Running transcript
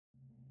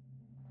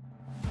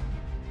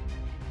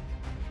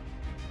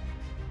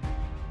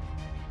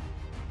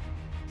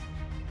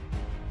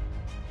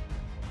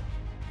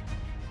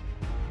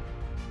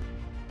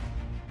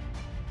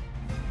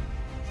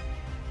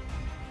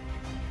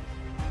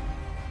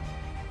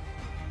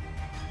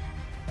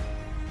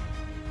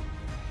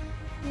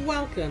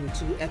Welcome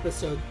to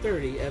episode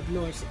 30 of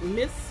Norse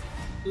Myths,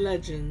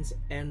 Legends,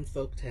 and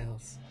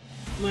Folktales.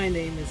 My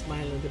name is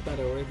MyLinda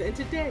Butterworth, and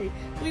today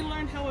we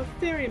learn how a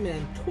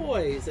ferryman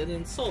toys and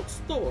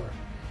insults Thor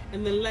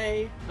in the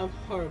Lay of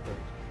Harbard.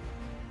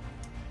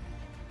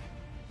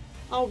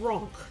 A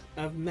rank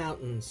of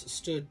mountains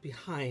stood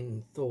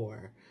behind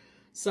Thor.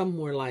 Some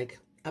were like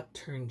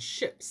upturned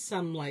ships,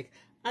 some like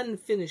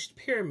unfinished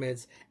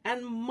pyramids,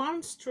 and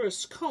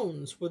monstrous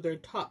cones with their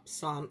tops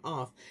sawn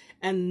off,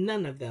 and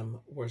none of them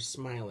were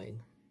smiling.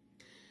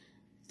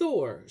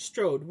 Thor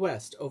strode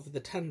west over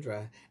the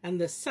tundra, and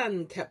the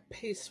sun kept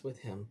pace with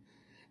him.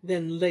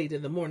 Then late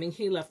in the morning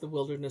he left the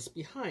wilderness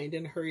behind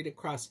and hurried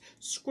across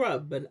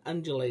scrub and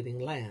undulating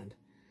land.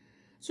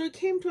 So he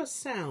came to a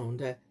sound,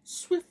 a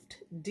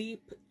swift,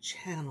 deep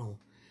channel.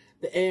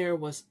 The air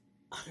was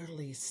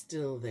utterly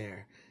still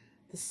there.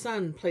 The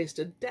sun placed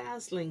a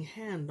dazzling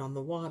hand on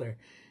the water,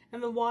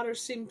 and the water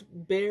seemed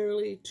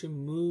barely to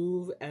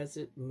move as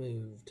it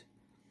moved.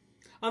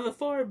 On the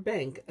far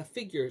bank, a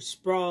figure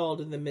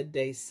sprawled in the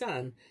midday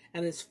sun,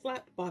 and his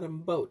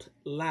flat-bottomed boat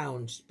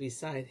lounged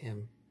beside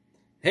him.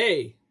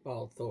 "Hey!"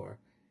 bawled Thor,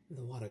 and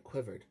the water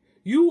quivered.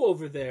 "You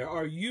over there,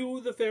 are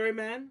you the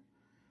ferryman?"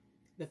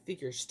 The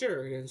figure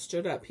stirred and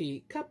stood up.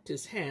 He cupped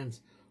his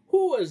hands.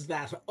 "Who is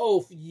that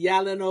oaf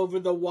yelling over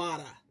the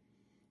water?"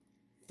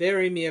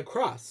 "Ferry me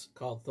across,"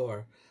 called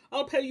Thor.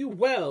 "I'll pay you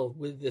well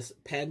with this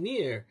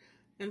pannier."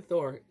 And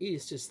Thor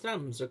eased his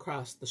thumbs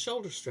across the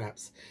shoulder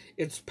straps.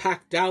 "It's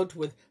packed out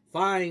with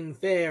fine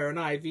fare, and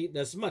I've eaten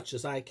as much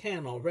as I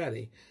can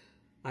already.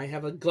 I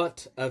have a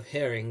glut of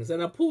herrings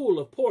and a pool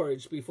of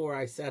porridge before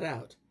I set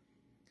out."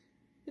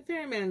 The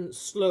ferryman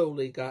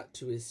slowly got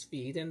to his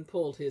feet and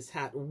pulled his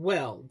hat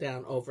well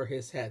down over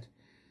his head.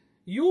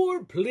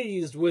 "You're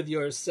pleased with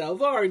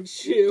yourself,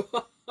 aren't you?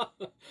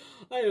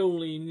 I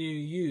only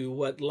knew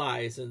what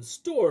lies in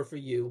store for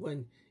you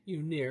when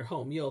you near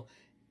home. You'll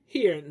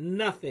hear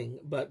nothing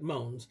but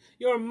moans.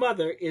 Your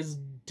mother is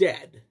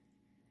dead."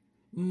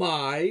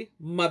 "My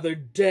mother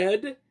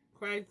dead?"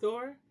 cried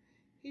Thor.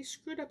 He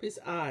screwed up his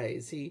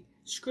eyes. He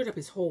screwed up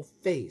his whole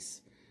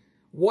face.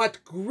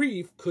 "What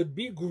grief could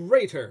be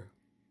greater?"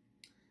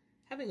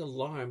 Having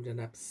alarmed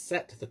and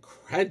upset the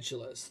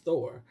credulous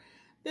Thor,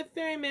 the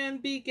ferryman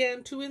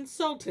began to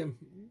insult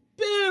him.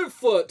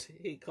 "Barefoot!"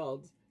 he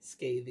called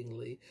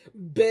scathingly.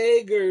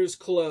 "Beggar's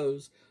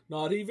clothes!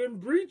 Not even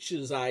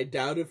breeches, I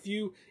doubt, if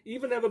you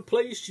even have a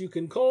place you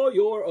can call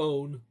your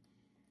own."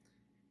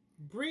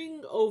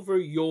 "Bring over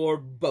your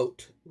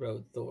boat,"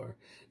 roared Thor.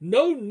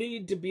 "No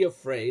need to be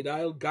afraid.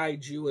 I'll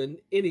guide you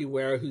in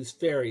anywhere whose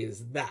ferry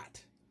is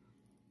that."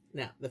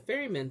 Now, the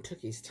ferryman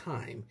took his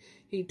time.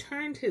 He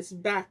turned his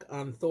back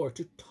on Thor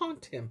to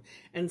taunt him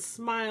and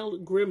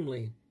smiled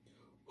grimly.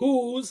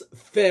 "Whose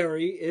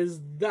ferry is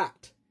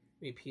that?"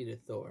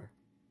 repeated Thor.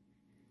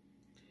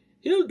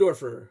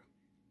 "Hildorfer,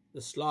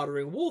 the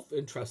slaughtering wolf,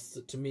 entrusts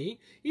it to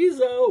me. He's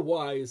a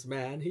wise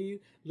man.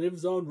 He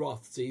lives on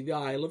Rothsea, the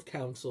Isle of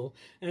Council,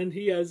 and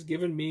he has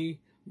given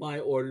me my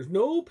orders.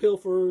 No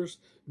pilferers,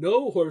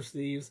 no horse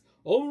thieves,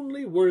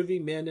 only worthy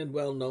men and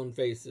well-known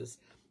faces."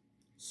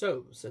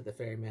 "So," said the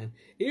ferryman,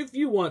 "if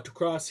you want to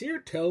cross here,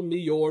 tell me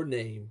your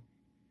name."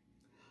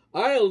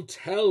 "I'll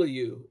tell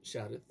you,"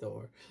 shouted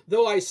Thor.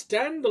 "Though I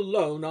stand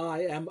alone,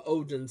 I am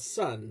Odin's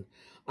son.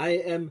 I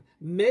am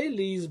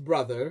Meli's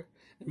brother,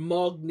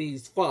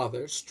 Magni's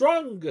father,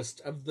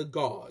 strongest of the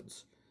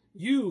gods.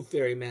 You,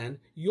 ferryman,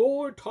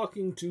 you're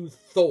talking to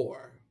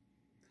Thor."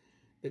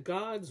 The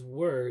god's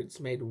words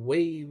made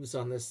waves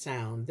on the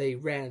sound. They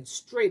ran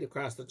straight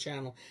across the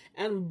channel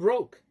and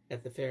broke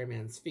at the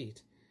ferryman's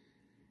feet.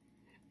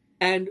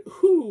 "And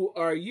who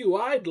are you,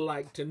 I'd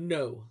like to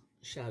know?"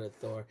 shouted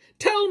Thor.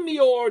 "Tell me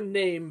your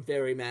name,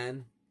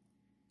 ferryman."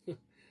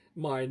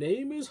 "My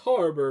name is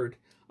Harbard.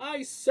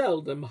 I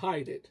seldom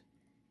hide it."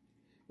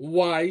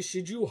 "Why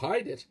should you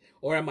hide it?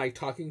 Or am I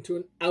talking to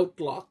an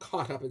outlaw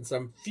caught up in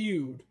some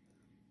feud?"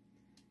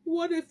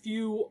 "What if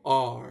you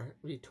are?"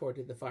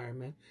 retorted the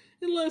fireman.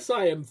 "Unless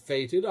I am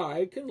fated,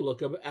 I can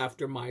look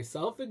after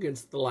myself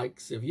against the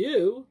likes of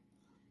you."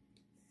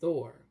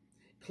 Thor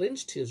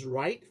clenched his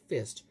right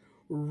fist,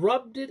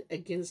 rubbed it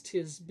against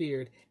his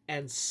beard,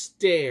 and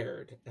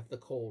stared at the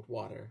cold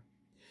water.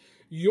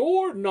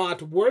 "You're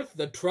not worth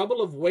the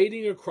trouble of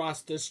wading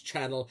across this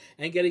channel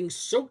and getting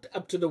soaked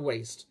up to the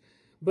waist.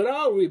 But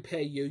I'll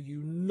repay you,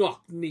 you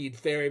knock-kneed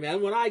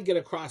ferryman, when I get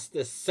across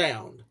this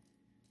sound."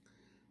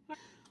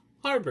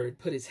 Harbard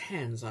put his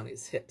hands on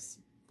his hips.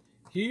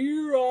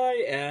 "Here I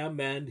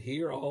am, and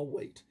here I'll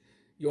wait.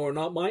 You're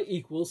not my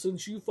equal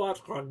since you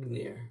fought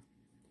Hrungnir."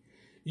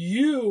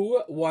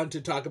 "You want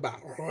to talk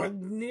about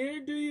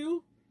Hrungnir, do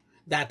you?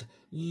 That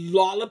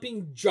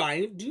lolloping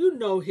giant? Do you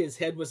know his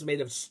head was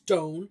made of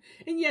stone?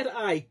 And yet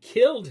I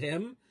killed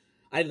him.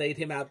 I laid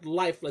him out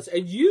lifeless.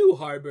 And you,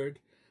 Harbard,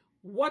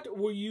 what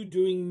were you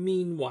doing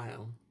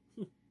meanwhile?"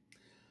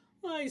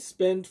 "I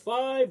spent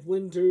 5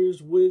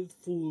 winters with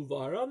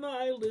Fulvar on the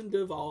island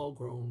of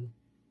Allgrown.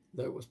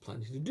 There was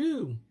plenty to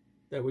do.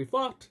 There we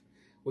fought.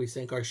 We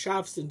sank our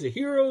shafts into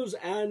heroes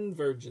and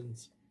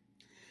virgins."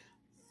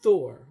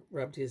 Thor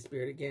rubbed his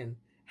beard again.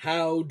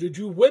 "How did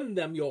you win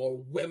them, your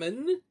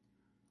women?"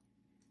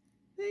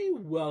 "They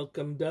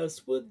welcomed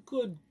us with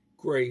good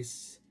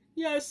grace,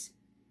 yes,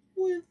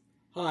 with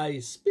high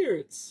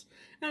spirits,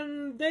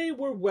 and they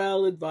were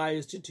well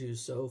advised to do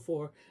so,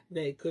 for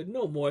they could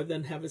no more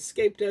than have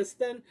escaped us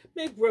than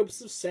make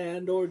ropes of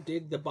sand or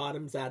dig the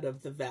bottoms out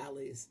of the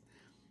valleys."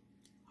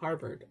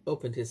 Harbard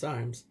opened his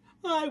arms.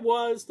 "I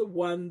was the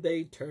one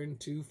they turned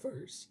to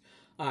first.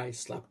 I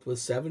slept with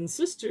 7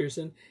 sisters,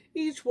 and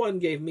each one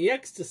gave me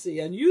ecstasy.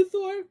 And you,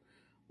 Thor,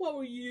 what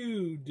were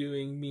you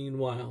doing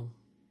meanwhile?"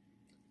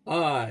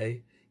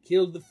 "I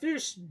killed the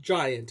fierce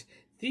giant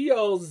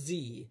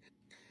Thialzi,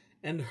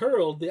 and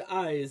hurled the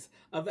eyes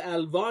of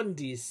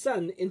Alvandi's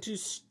son into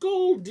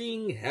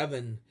scalding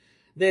heaven.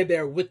 They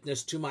bear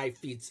witness to my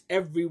feats.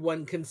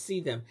 Everyone can see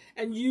them.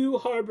 And you,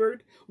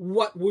 Harbard,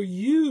 what were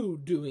you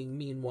doing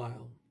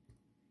meanwhile?"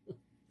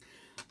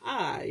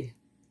 "I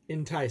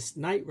enticed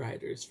night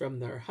riders from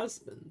their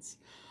husbands.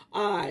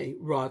 I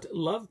wrought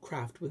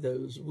lovecraft with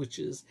those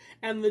witches,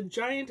 and the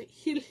giant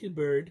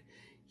Hilhilberd,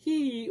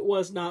 he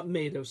was not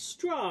made of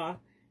straw.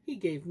 He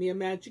gave me a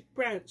magic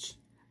branch,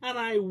 and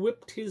I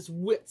whipped his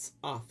wits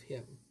off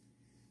him."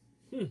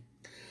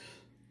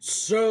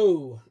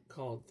 "So,"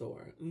 called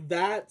Thor,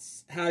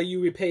 "that's how you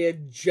repay a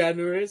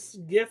generous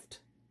gift?"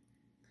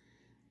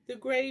 The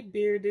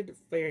gray-bearded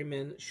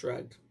ferryman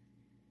shrugged.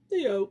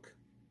 "The oak,"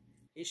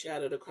 he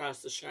shouted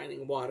across the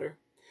shining water,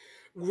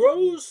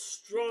 "grows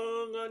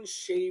strong on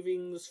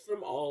shavings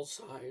from all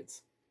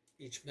sides,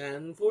 each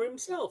man for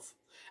himself.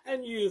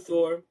 And you,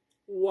 Thor,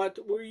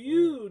 what were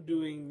you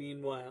doing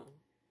meanwhile?"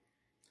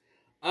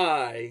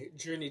 "I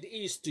journeyed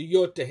east to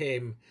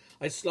Jotunheim.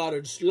 I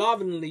slaughtered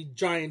slovenly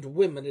giant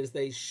women as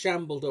they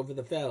shambled over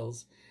the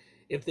fells.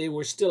 If they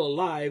were still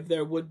alive,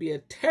 there would be a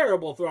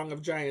terrible throng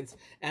of giants,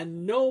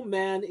 and no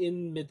man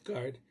in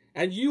Midgard.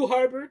 And you,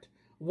 Harbard,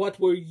 what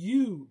were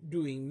you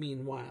doing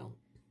meanwhile?"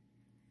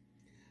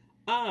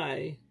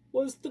 "I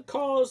was the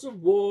cause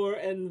of war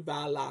in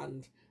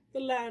Valand,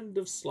 the land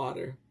of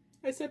slaughter.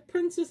 I set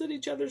princes at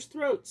each other's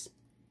throats.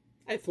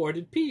 I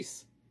thwarted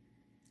peace."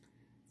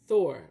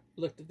 Thor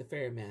looked at the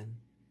ferryman.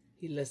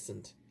 He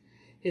listened.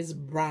 His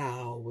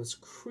brow was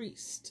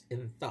creased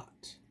in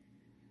thought.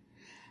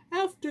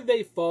 "After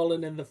they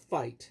fallen in the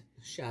fight,"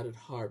 shouted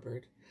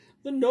Harbard,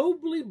 "the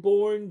nobly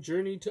born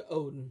journey to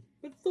Odin.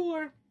 But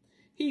Thor,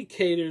 he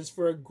caters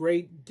for a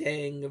great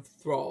gang of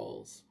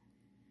thralls."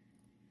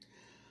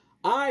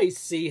 "I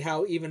see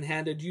how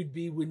even-handed you'd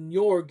be when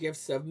your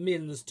gifts of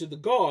mins to the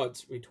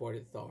gods,"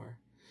 retorted Thor.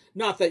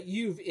 "Not that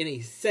you've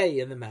any say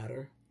in the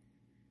matter."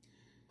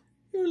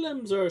 "Your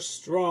limbs are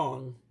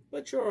strong,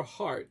 but your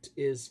heart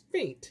is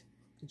faint,"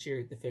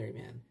 jeered the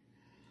ferryman.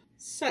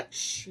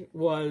 "Such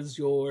was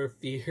your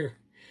fear.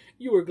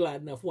 You were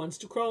glad enough once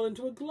to crawl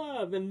into a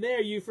glove, and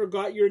there you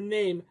forgot your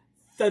name,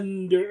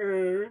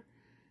 Thunderer.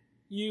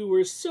 You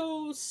were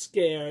so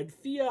scared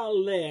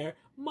Fjallair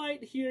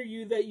might hear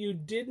you that you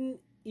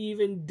didn't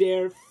even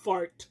dare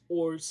fart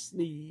or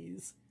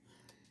sneeze."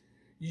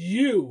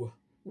 "You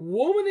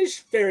womanish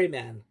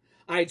ferryman!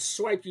 I'd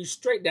swipe you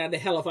straight down to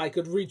hell if I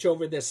could reach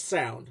over this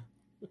sound."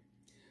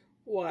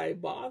 "Why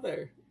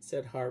bother?"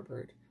 said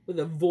Harbard, with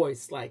a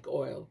voice like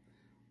oil.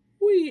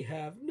 "We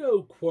have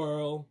no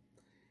quarrel.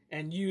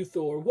 And you,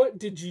 Thor, what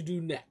did you do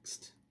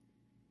next?"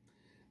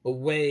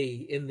 "Away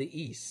in the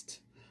east,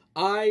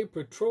 I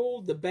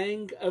patrolled the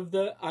bank of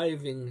the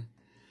Iving.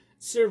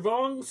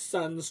 Servong's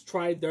sons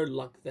tried their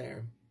luck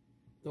there."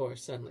 Thor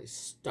suddenly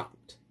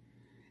stopped,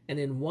 and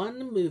in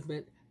one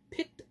movement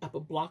picked up a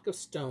block of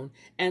stone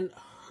and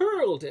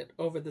hurled it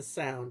over the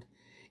sound.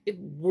 It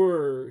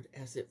whirred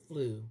as it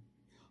flew.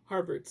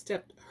 Harbard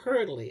stepped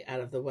hurriedly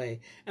out of the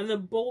way, and the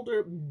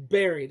boulder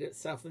buried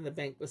itself in the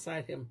bank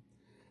beside him.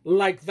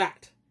 "Like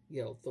that!"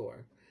 yelled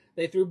Thor.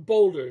 "They threw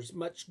boulders,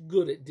 much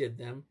good it did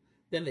them.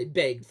 Then they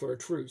begged for a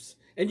truce.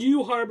 And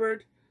you,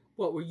 Harbard,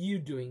 what were you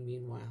doing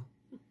meanwhile?"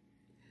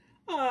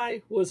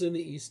 "I was in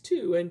the east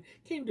too, and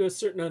came to a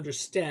certain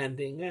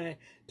understanding. I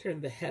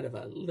turned the head of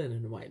a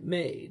linen-white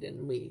maid,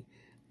 and we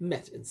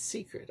met in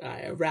secret.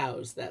 I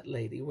aroused that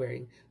lady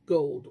wearing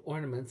gold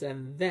ornaments,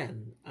 and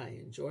then I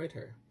enjoyed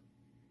her."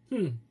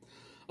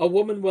 "A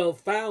woman well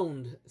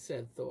found,"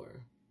 said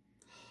Thor.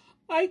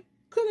 "I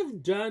could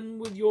have done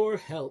with your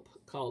help,"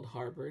 called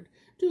Harbard,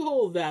 "to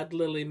hold that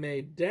lily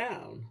maid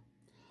down."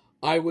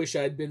 "I wish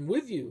I'd been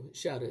with you,"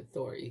 shouted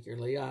Thor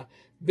eagerly.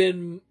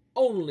 "Been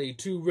only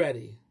too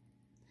ready."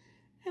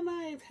 "And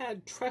I've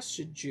had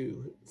trusted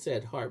you,"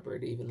 said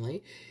Harbard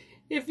evenly,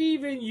 "if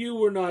even you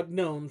were not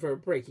known for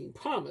breaking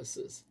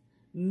promises."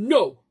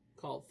 "No!"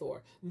 called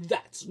Thor.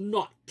 "That's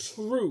not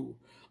true.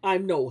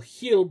 I'm no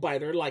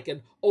heel-biter like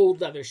an old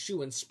leather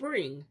shoe in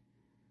spring."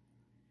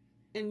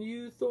 "And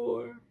you,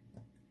 Thor,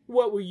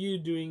 what were you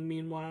doing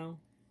meanwhile?"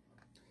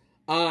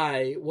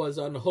 "I was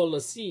on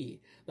Holasea,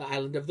 the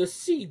island of the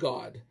sea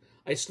god.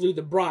 I slew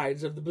the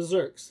brides of the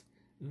berserks.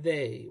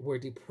 They were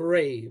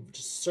depraved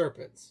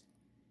serpents."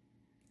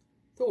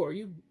 "Thor,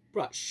 you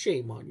brought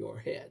shame on your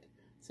head,"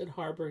 said said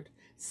Harbard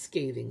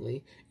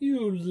scathingly.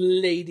 "You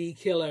lady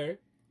killer."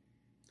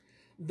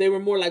 "They were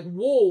more like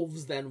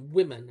wolves than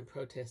women,"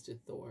 protested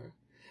Thor.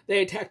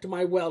 "They attacked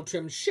my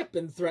well-trimmed ship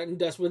and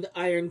threatened us with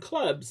iron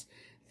clubs.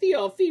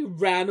 Thialfi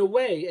ran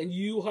away, and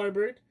you,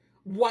 Harbard,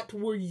 what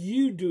were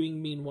you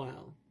doing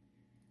meanwhile?"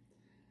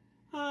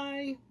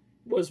 "I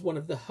was one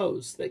of the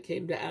hosts that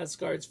came to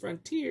Asgard's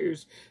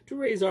frontiers to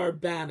raise our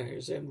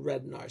banners and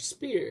redden our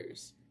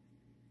spears."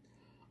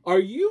 "Are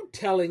you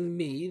telling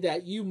me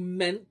that you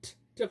meant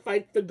to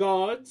fight the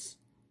gods?"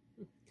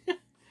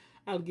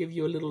 "I'll give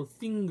you a little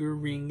finger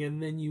ring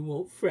and then you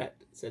won't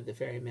fret," said the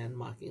ferryman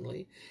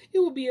mockingly. "It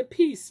will be a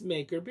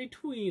peacemaker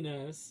between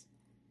us."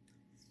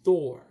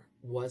 Thor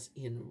was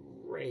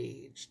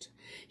enraged.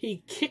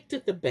 He kicked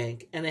at the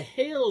bank, and a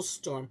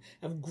hailstorm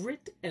of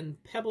grit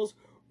and pebbles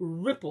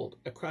rippled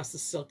across the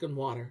silken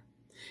water.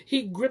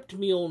 He gripped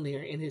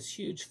Mjolnir in his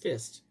huge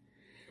fist.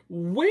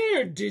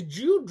 "Where did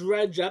you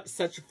dredge up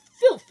such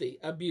filthy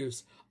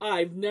abuse?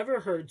 I've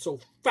never heard so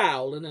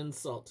foul an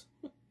insult."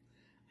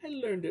 "I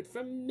learned it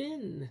from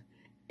men,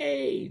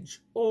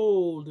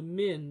 age-old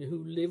men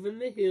who live in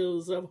the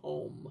hills of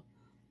home."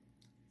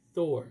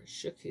 Thor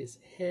shook his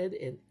head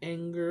in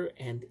anger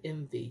and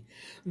envy.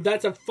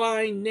 "That's a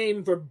fine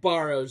name for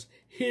borrows,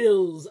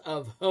 hills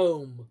of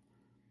home."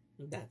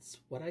 "That's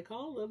what I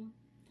call them."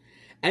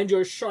 "And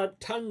your sharp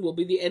tongue will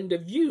be the end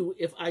of you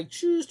if I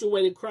choose to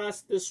wade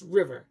across this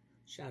river,"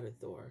 shouted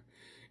Thor.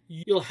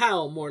 "You'll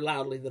howl more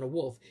loudly than a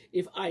wolf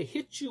if I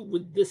hit you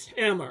with this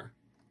hammer."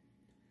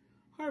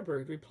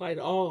 Harbard replied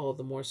all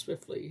the more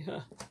swiftly.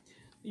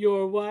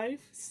 "Your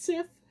wife,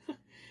 Sif?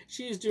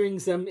 She's doing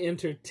some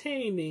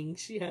entertaining.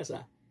 She has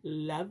a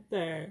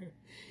lover.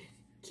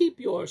 Keep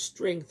your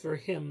strength for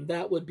him.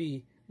 That would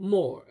be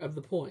more of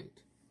the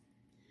point."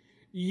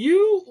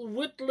 "You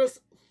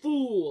witless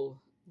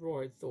fool,"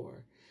 roared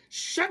Thor.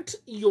 "Shut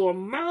your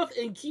mouth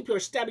and keep your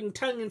stabbing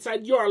tongue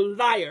inside your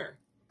lyre."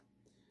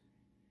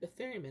 The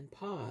ferryman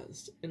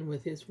paused, and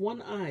with his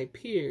one eye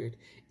peered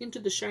into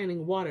the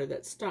shining water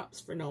that stops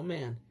for no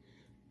man.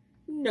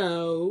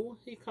 "No,"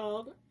 he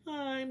called,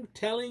 "I'm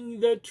telling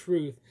the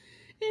truth.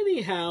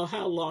 Anyhow,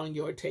 how long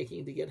you're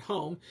taking to get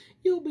home,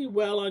 you'll be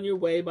well on your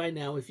way by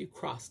now if you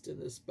crossed in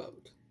this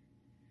boat."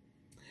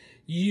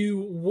 "You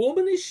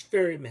womanish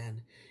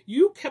ferryman,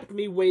 you kept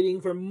me waiting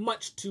for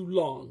much too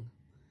long."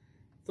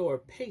 Thor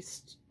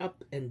paced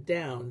up and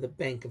down the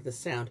bank of the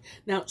Sound,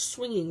 now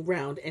swinging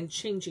round and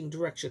changing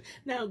direction,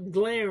 now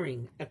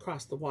glaring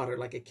across the water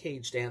like a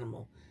caged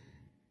animal.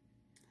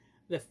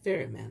 The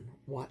ferryman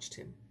watched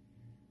him.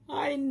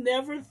 "I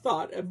never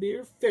thought a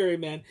mere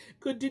ferryman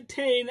could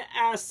detain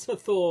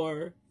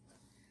Thor."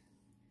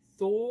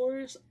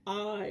 Thor's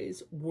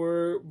eyes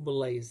were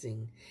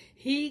blazing.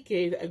 He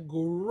gave a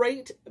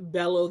great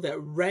bellow that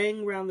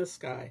rang round the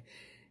sky.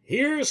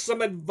 "Here's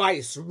some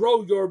advice.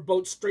 Row your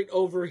boat straight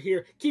over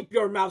here. Keep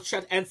your mouth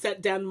shut and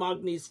set Dan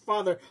Magni's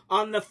father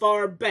on the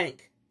far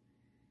bank."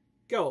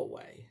 "Go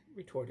away,"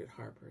 retorted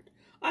Harbard.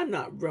 "I'm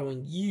not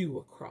rowing you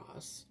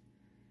across."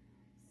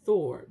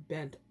 Thor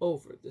bent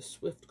over the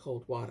swift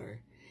cold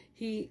water.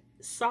 He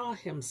saw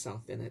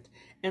himself in it,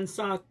 and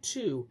saw,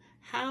 too,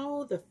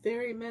 how the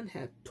ferryman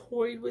had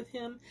toyed with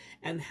him,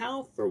 and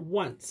how, for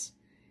once,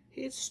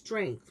 his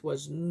strength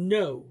was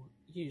no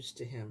use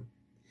to him.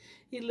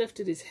 He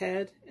lifted his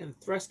head and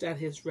thrust out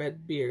his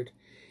red beard.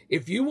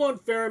 "If you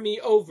won't ferry me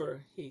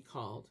over," he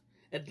called,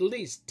 "at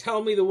least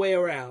tell me the way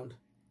around."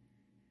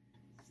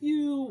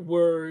 "Few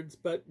words,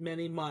 but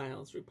many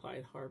miles,"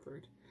 replied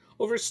Harbard.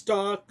 "Over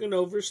stock and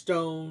over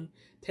stone.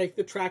 Take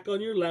the track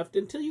on your left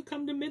until you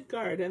come to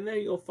Midgard, and there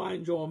you'll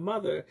find your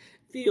mother,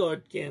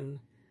 Fjordkin.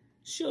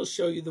 She'll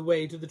show you the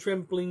way to the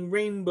trembling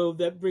rainbow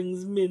that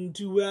brings men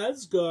to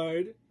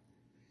Asgard."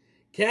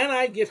 "Can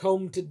I get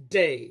home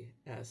today?"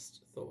 asked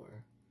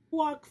Thor.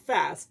 "Walk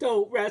fast,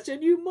 don't rush,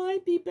 and you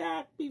might be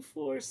back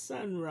before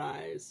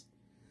sunrise."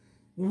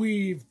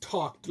 "We've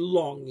talked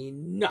long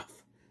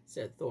enough,"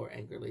 said Thor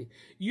angrily.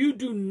 "You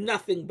do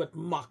nothing but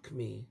mock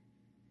me."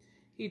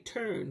 He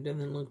turned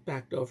and then looked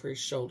back over his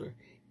shoulder.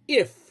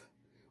 "If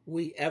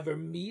we ever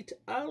meet,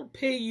 I'll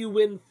pay you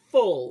in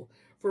full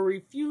for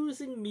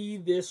refusing me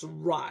this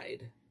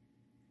ride."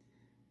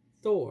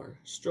 Thor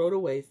strode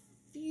away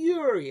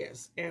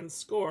furious and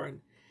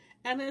scorned,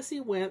 and as he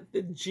went,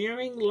 the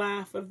jeering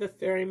laugh of the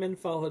ferryman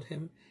followed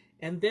him,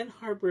 and then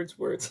Harbard's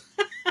words,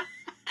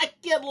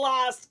 "Get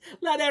lost!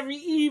 Let every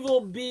evil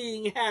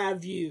being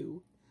have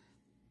you!"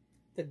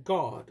 The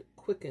god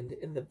quickened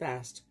in the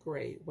vast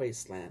gray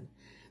wasteland.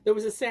 There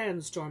was a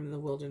sandstorm in the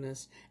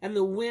wilderness, and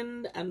the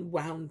wind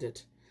unwound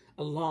it,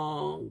 a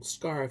long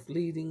scarf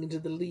leading into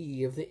the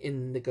lee of the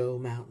Indigo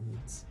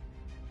Mountains.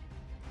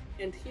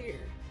 And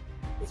here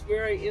is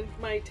where I end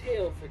my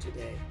tale for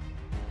today.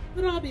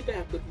 But I'll be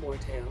back with more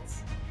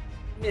tales,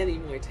 many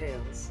more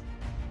tales.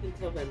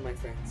 Until then, my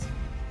friends,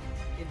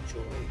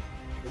 enjoy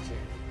the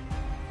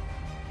journey.